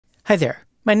Hi there,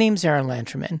 my name's Aaron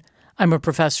Lanterman. I'm a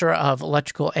professor of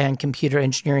electrical and computer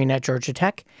engineering at Georgia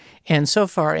Tech, and so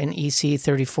far in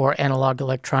ECE34 analog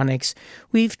electronics,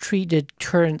 we've treated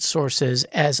current sources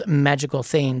as magical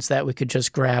things that we could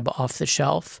just grab off the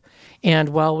shelf. And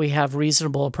while we have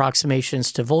reasonable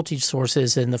approximations to voltage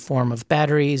sources in the form of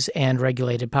batteries and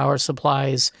regulated power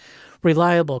supplies,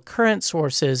 reliable current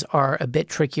sources are a bit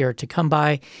trickier to come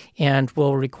by and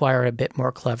will require a bit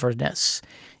more cleverness.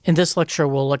 In this lecture,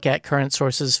 we'll look at current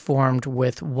sources formed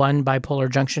with one bipolar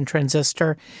junction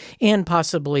transistor and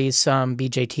possibly some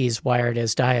BJTs wired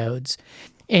as diodes.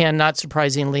 And not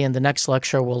surprisingly, in the next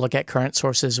lecture, we'll look at current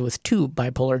sources with two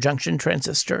bipolar junction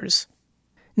transistors.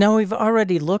 Now, we've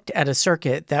already looked at a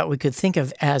circuit that we could think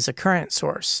of as a current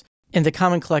source. In the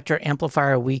common collector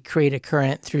amplifier, we create a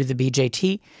current through the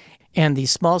BJT, and the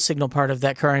small signal part of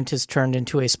that current is turned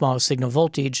into a small signal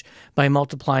voltage by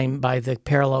multiplying by the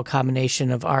parallel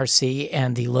combination of RC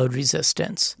and the load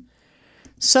resistance.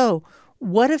 So,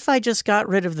 what if I just got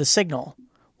rid of the signal?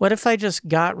 What if I just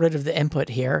got rid of the input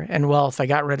here? And well, if I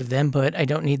got rid of the input, I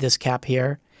don't need this cap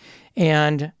here.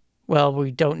 And, well,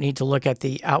 we don't need to look at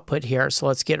the output here, so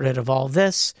let's get rid of all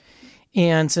this.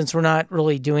 And since we're not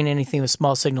really doing anything with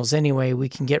small signals anyway, we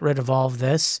can get rid of all of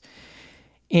this.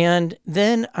 And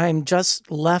then I'm just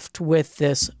left with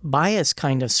this bias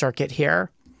kind of circuit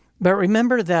here. But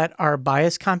remember that our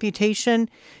bias computation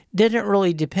didn't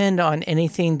really depend on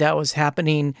anything that was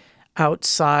happening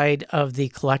outside of the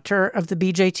collector of the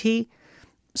BJT.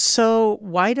 So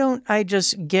why don't I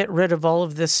just get rid of all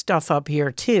of this stuff up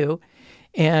here too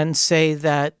and say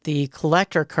that the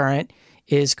collector current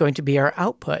is going to be our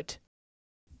output?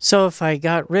 So if I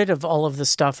got rid of all of the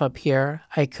stuff up here,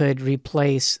 I could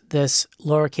replace this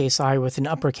lowercase I with an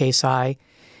uppercase I,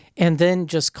 and then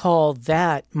just call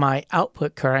that my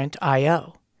output current,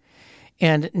 I.O.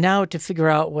 And now to figure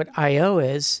out what I.O.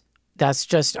 is, that's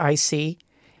just IC,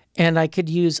 and I could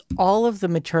use all of the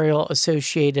material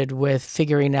associated with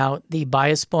figuring out the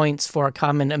bias points for a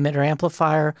common emitter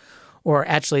amplifier, or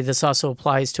actually this also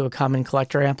applies to a common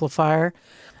collector amplifier.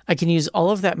 I can use all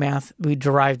of that math we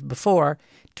derived before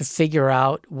to figure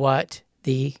out what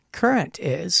the current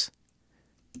is.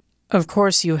 Of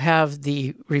course, you have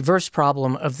the reverse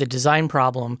problem of the design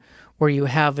problem where you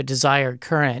have a desired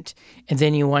current, and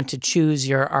then you want to choose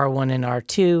your R1 and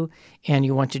R2, and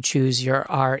you want to choose your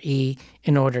RE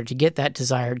in order to get that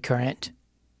desired current.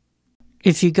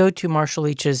 If you go to Marshall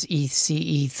Leach's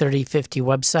ECE3050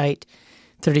 website,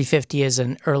 3050 is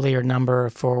an earlier number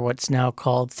for what's now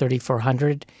called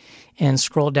 3400, and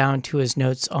scroll down to his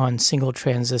notes on single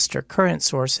transistor current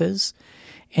sources,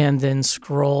 and then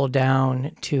scroll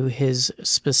down to his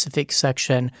specific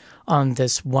section on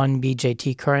this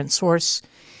One-BJT current source.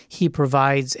 He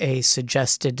provides a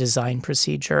suggested design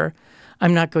procedure.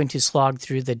 I'm not going to slog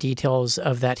through the details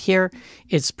of that here.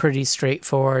 It's pretty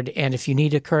straightforward, and if you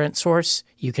need a current source,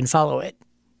 you can follow it.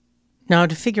 Now,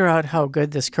 to figure out how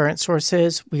good this current source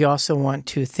is, we also want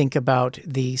to think about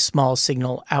the small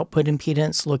signal output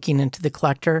impedance looking into the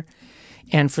collector.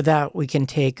 And for that, we can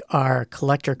take our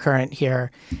collector current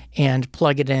here and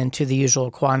plug it into the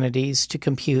usual quantities to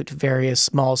compute various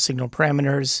small signal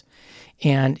parameters.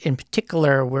 And in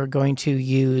particular, we're going to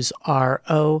use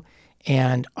RO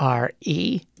and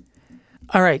RE.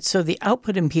 All right, so the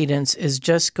output impedance is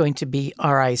just going to be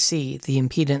RIC, the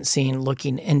impedance seen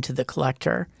looking into the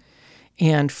collector.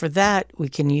 And for that, we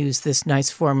can use this nice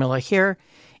formula here.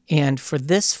 And for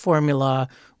this formula,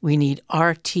 we need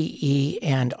RTE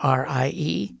and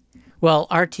RIE. Well,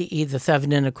 RTE, the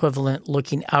Thevenin equivalent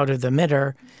looking out of the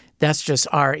emitter, that's just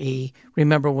RE.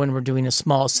 Remember, when we're doing a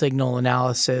small signal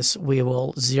analysis, we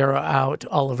will zero out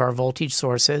all of our voltage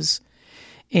sources.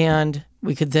 And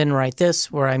we could then write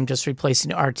this, where I'm just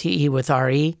replacing RTE with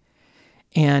RE.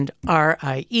 And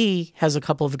RIE has a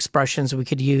couple of expressions we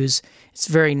could use. It's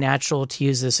very natural to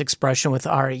use this expression with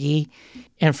RE.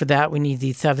 And for that, we need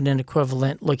the Thevenin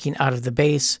equivalent looking out of the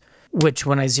base, which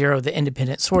when I zero the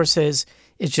independent sources,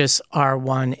 is just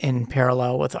R1 in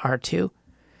parallel with R2.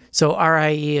 So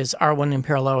RIE is R1 in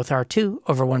parallel with R2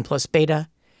 over 1 plus beta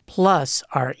plus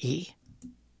RE.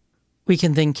 We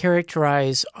can then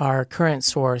characterize our current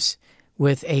source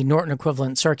with a Norton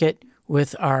equivalent circuit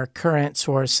with our current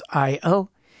source I.O.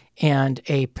 and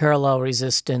a parallel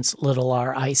resistance little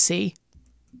r-IC.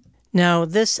 Now,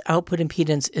 this output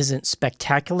impedance isn't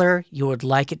spectacular. You would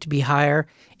like it to be higher,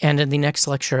 and in the next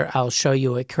lecture, I'll show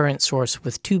you a current source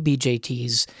with two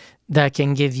BJTs that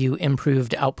can give you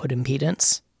improved output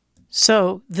impedance.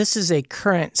 So, this is a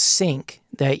current sink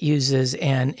that uses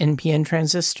an NPN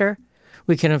transistor.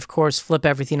 We can, of course, flip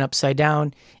everything upside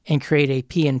down and create a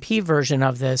PNP version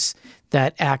of this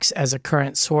that acts as a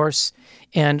current source.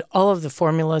 And all of the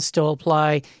formulas still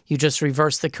apply. You just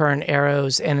reverse the current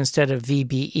arrows, and instead of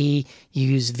VBE, you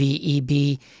use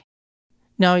VEB.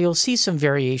 Now you'll see some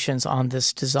variations on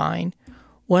this design.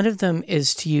 One of them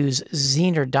is to use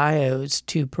Zener diodes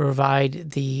to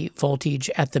provide the voltage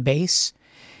at the base.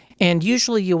 And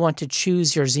usually you want to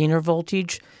choose your Zener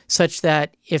voltage such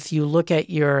that if you look at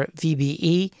your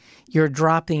VBE, you're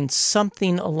dropping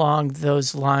something along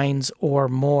those lines or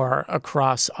more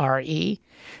across RE.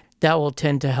 That will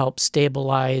tend to help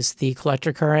stabilize the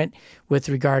collector current with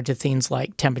regard to things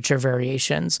like temperature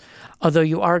variations, although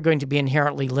you are going to be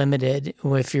inherently limited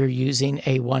if you're using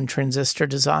a one transistor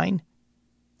design.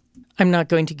 I'm not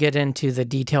going to get into the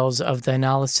details of the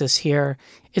analysis here.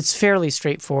 It's fairly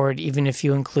straightforward even if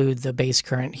you include the base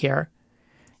current here.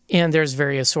 And there's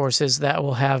various sources that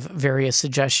will have various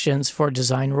suggestions for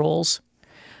design rules.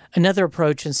 Another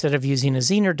approach, instead of using a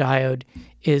Zener diode,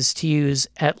 is to use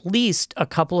at least a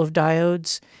couple of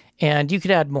diodes, and you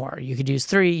could add more. You could use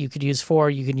 3, you could use 4,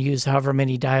 you can use however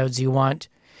many diodes you want.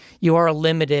 You are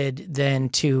limited then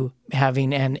to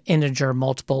having an integer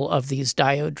multiple of these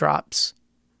diode drops.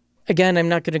 Again, I'm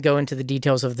not going to go into the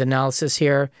details of the analysis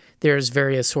here. There's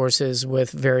various sources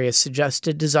with various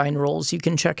suggested design rules you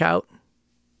can check out.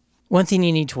 One thing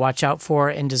you need to watch out for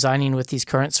in designing with these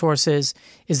current sources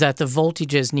is that the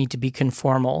voltages need to be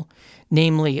conformal.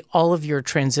 Namely, all of your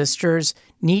transistors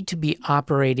need to be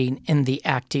operating in the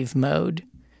active mode.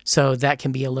 So that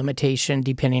can be a limitation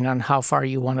depending on how far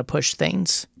you want to push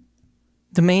things.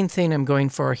 The main thing I'm going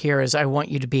for here is I want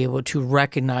you to be able to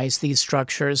recognize these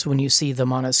structures when you see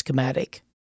them on a schematic.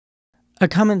 A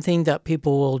common thing that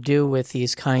people will do with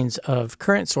these kinds of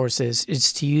current sources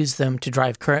is to use them to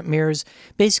drive current mirrors,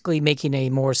 basically making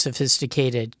a more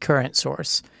sophisticated current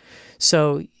source.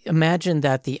 So imagine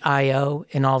that the I/O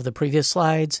in all of the previous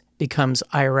slides becomes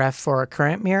IRF for a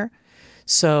current mirror.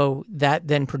 So that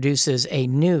then produces a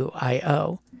new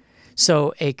I/O.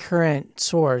 So a current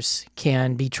source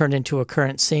can be turned into a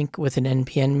current sink with an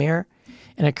NPN mirror,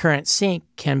 and a current sink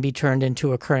can be turned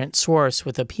into a current source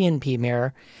with a PNP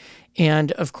mirror.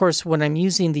 And of course, when I'm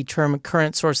using the term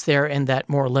current source there in that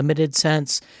more limited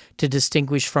sense to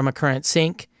distinguish from a current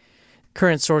sink,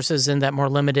 current sources in that more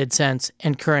limited sense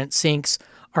and current sinks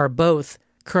are both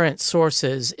current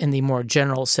sources in the more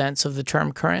general sense of the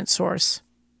term current source.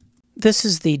 This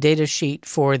is the data sheet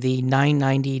for the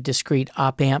 990 discrete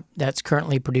op-amp that's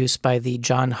currently produced by the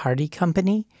John Hardy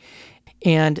Company.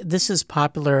 And this is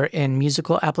popular in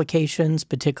musical applications,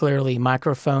 particularly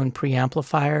microphone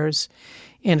preamplifiers.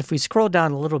 And if we scroll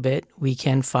down a little bit, we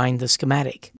can find the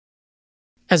schematic.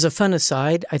 As a fun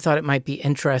aside, I thought it might be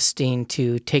interesting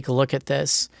to take a look at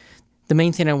this. The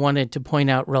main thing I wanted to point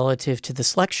out relative to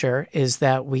this lecture is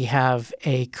that we have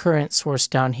a current source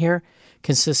down here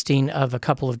consisting of a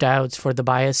couple of diodes for the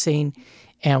biasing,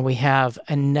 and we have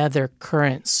another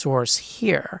current source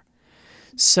here.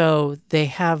 So they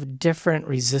have different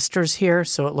resistors here,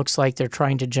 so it looks like they're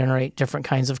trying to generate different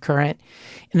kinds of current.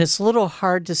 And it's a little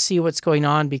hard to see what's going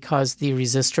on because the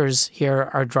resistors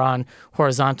here are drawn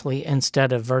horizontally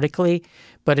instead of vertically.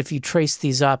 But if you trace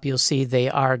these up, you'll see they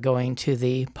are going to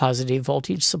the positive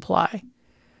voltage supply.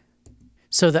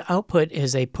 So the output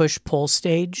is a push-pull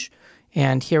stage,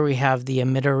 and here we have the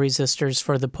emitter resistors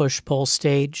for the push-pull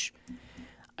stage.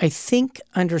 I think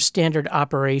under standard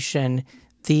operation,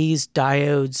 these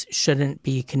diodes shouldn't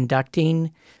be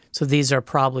conducting, so these are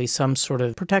probably some sort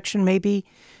of protection maybe.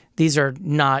 These are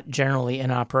not generally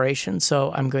in operation,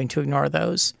 so I'm going to ignore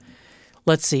those.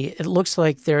 Let's see, it looks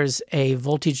like there's a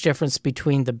voltage difference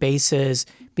between the bases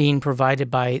being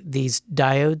provided by these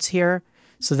diodes here.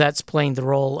 So that's playing the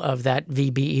role of that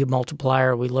VBE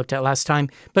multiplier we looked at last time,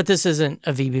 but this isn't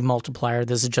a VB multiplier,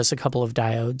 this is just a couple of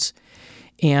diodes.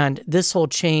 And this whole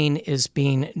chain is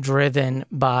being driven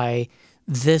by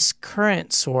this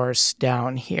current source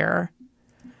down here.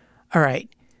 All right,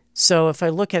 so if I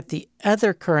look at the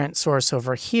other current source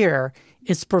over here,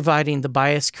 it's providing the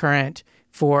bias current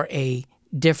for a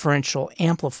differential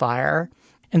amplifier.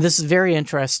 And this is very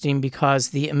interesting because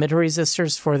the emitter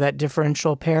resistors for that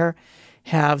differential pair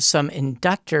have some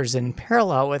inductors in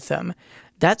parallel with them.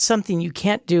 That's something you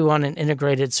can't do on an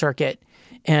integrated circuit.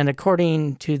 And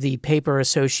according to the paper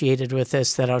associated with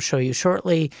this that I'll show you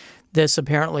shortly, this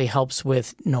apparently helps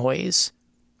with noise.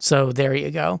 So there you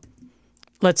go.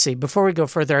 Let's see, before we go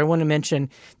further, I want to mention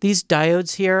these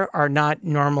diodes here are not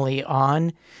normally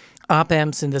on.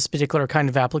 Op-amps in this particular kind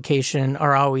of application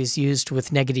are always used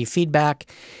with negative feedback,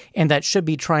 and that should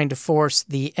be trying to force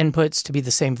the inputs to be the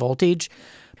same voltage.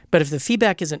 But if the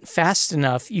feedback isn't fast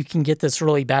enough, you can get this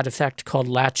really bad effect called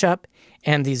latch-up,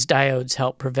 and these diodes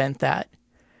help prevent that.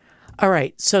 All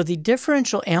right, so the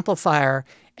differential amplifier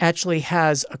actually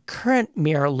has a current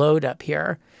mirror load up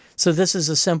here. So this is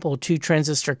a simple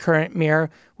 2-transistor current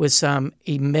mirror with some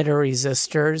emitter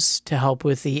resistors to help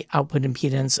with the output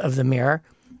impedance of the mirror.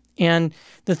 And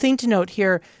the thing to note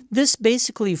here, this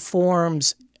basically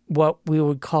forms what we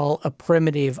would call a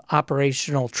primitive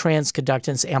operational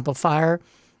transconductance amplifier.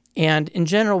 And in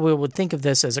general, we would think of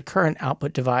this as a current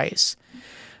output device.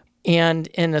 And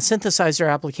in a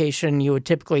synthesizer application, you would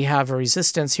typically have a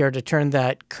resistance here to turn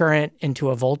that current into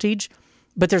a voltage.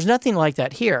 But there's nothing like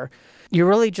that here. You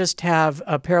really just have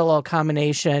a parallel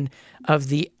combination of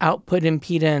the output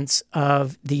impedance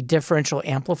of the differential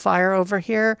amplifier over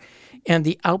here and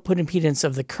the output impedance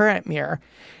of the current mirror.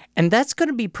 And that's going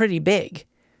to be pretty big.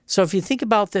 So if you think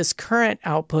about this current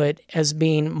output as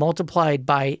being multiplied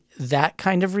by that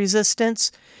kind of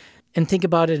resistance, and think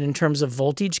about it in terms of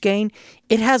voltage gain,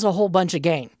 it has a whole bunch of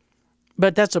gain.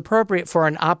 But that's appropriate for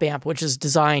an op-amp, which is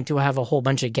designed to have a whole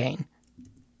bunch of gain.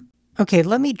 Okay,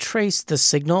 let me trace the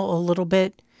signal a little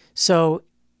bit. So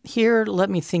here, let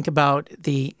me think about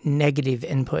the negative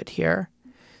input here.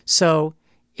 So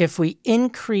if we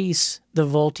increase the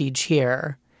voltage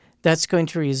here, that's going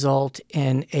to result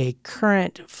in a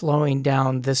current flowing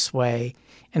down this way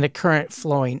and a current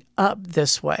flowing up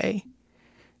this way.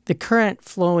 The current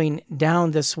flowing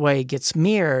down this way gets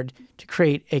mirrored to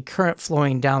create a current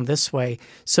flowing down this way.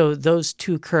 So those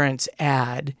two currents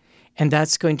add, and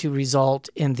that's going to result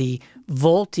in the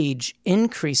voltage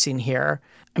increasing here.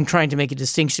 I'm trying to make a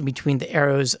distinction between the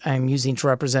arrows I'm using to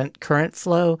represent current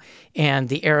flow and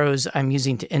the arrows I'm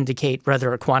using to indicate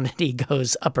whether a quantity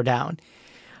goes up or down.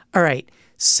 All right,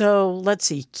 so let's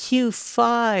see.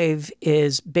 Q5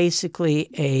 is basically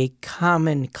a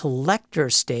common collector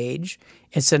stage.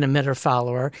 It's an emitter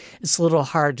follower. It's a little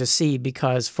hard to see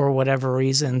because for whatever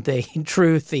reason, they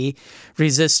drew the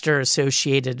resistor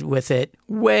associated with it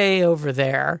way over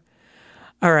there.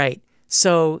 All right,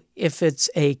 so if it's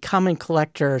a common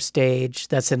collector stage,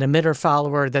 that's an emitter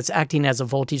follower that's acting as a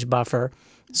voltage buffer.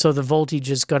 So the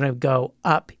voltage is going to go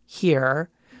up here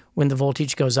when the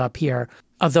voltage goes up here.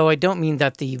 Although I don't mean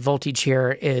that the voltage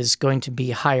here is going to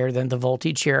be higher than the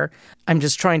voltage here. I'm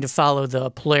just trying to follow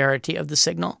the polarity of the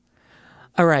signal.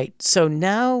 All right, so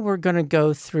now we're going to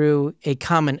go through a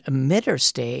common emitter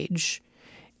stage.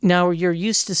 Now you're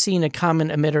used to seeing a common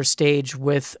emitter stage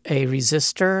with a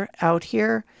resistor out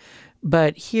here,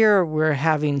 but here we're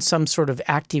having some sort of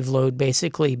active load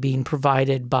basically being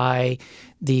provided by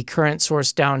the current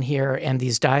source down here and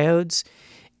these diodes.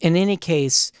 In any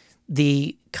case,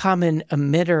 the common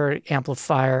emitter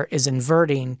amplifier is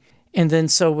inverting, and then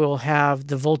so we'll have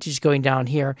the voltage going down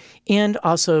here and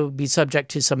also be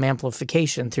subject to some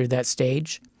amplification through that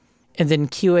stage. And then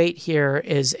Q8 here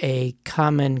is a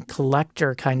common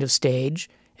collector kind of stage,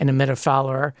 an emitter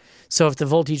follower. So if the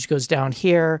voltage goes down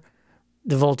here,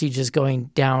 the voltage is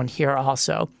going down here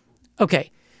also.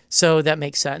 Okay, so that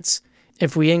makes sense.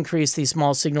 If we increase the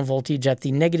small signal voltage at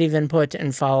the negative input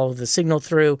and follow the signal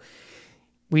through,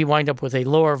 we wind up with a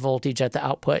lower voltage at the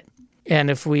output.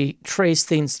 And if we trace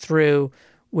things through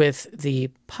with the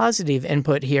positive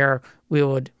input here, we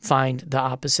would find the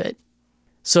opposite.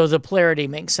 So the polarity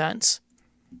makes sense.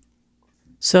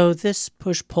 So this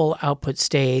push-pull output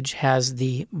stage has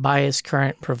the bias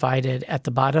current provided at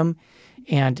the bottom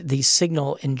and the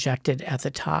signal injected at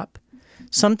the top.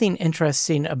 Something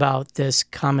interesting about this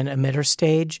common emitter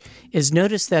stage is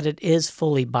notice that it is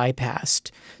fully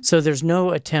bypassed. So there's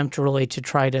no attempt really to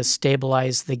try to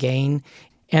stabilize the gain,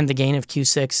 and the gain of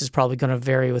Q6 is probably going to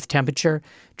vary with temperature,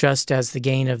 just as the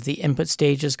gain of the input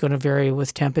stage is going to vary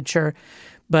with temperature.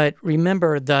 But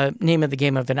remember, the name of the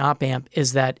game of an op-amp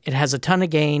is that it has a ton of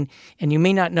gain, and you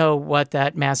may not know what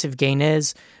that massive gain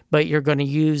is, but you're going to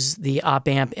use the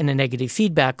op-amp in a negative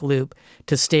feedback loop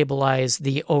to stabilize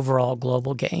the overall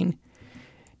global gain.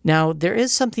 Now, there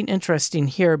is something interesting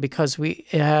here because we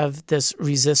have this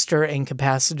resistor and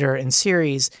capacitor in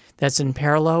series that's in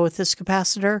parallel with this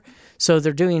capacitor. So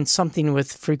they're doing something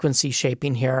with frequency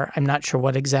shaping here. I'm not sure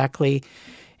what exactly.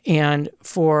 And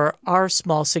for our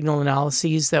small signal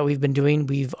analyses that we've been doing,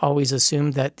 we've always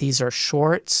assumed that these are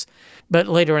shorts. But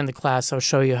later in the class, I'll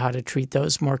show you how to treat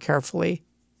those more carefully.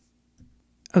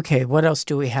 Okay, what else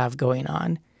do we have going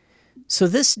on? So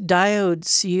this diode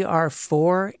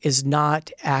CR4 is not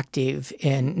active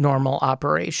in normal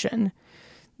operation.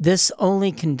 This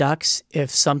only conducts if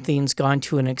something's gone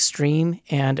to an extreme,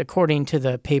 and according to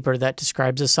the paper that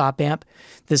describes this op-amp,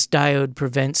 this diode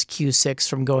prevents Q6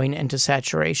 from going into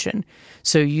saturation,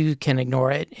 so you can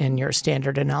ignore it in your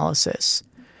standard analysis.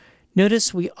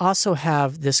 Notice we also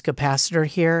have this capacitor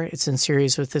here. It's in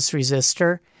series with this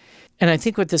resistor. And I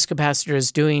think what this capacitor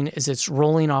is doing is it's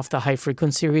rolling off the high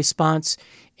frequency response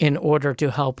in order to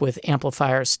help with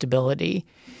amplifier stability.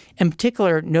 In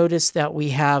particular, notice that we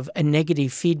have a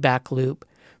negative feedback loop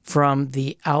from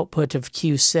the output of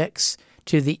Q6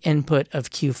 to the input of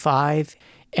Q5.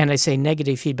 And I say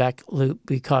negative feedback loop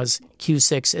because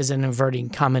Q6 is an inverting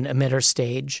common emitter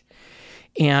stage.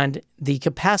 And the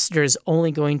capacitor is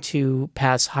only going to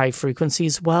pass high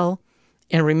frequencies well.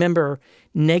 And remember,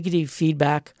 negative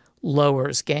feedback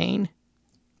lowers gain.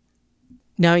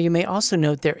 Now you may also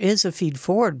note there is a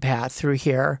feed-forward path through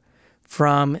here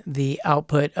from the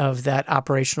output of that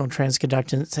operational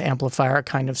transconductance amplifier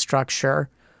kind of structure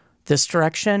this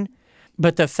direction,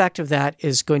 but the effect of that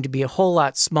is going to be a whole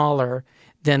lot smaller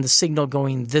than the signal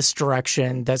going this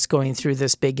direction that's going through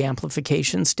this big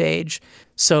amplification stage.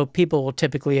 So people will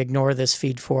typically ignore this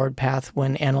feed-forward path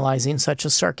when analyzing such a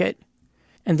circuit.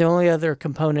 And the only other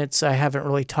components I haven't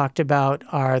really talked about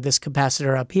are this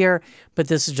capacitor up here, but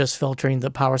this is just filtering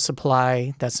the power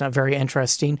supply. That's not very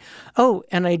interesting. Oh,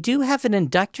 and I do have an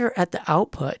inductor at the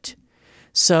output.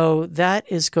 So that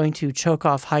is going to choke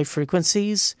off high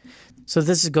frequencies. So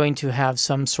this is going to have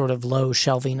some sort of low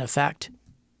shelving effect.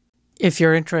 If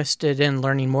you're interested in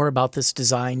learning more about this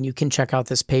design, you can check out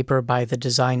this paper by the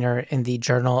designer in the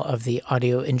Journal of the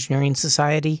Audio Engineering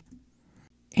Society.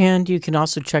 And you can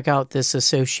also check out this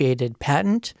associated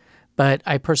patent, but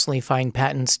I personally find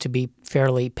patents to be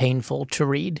fairly painful to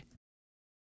read.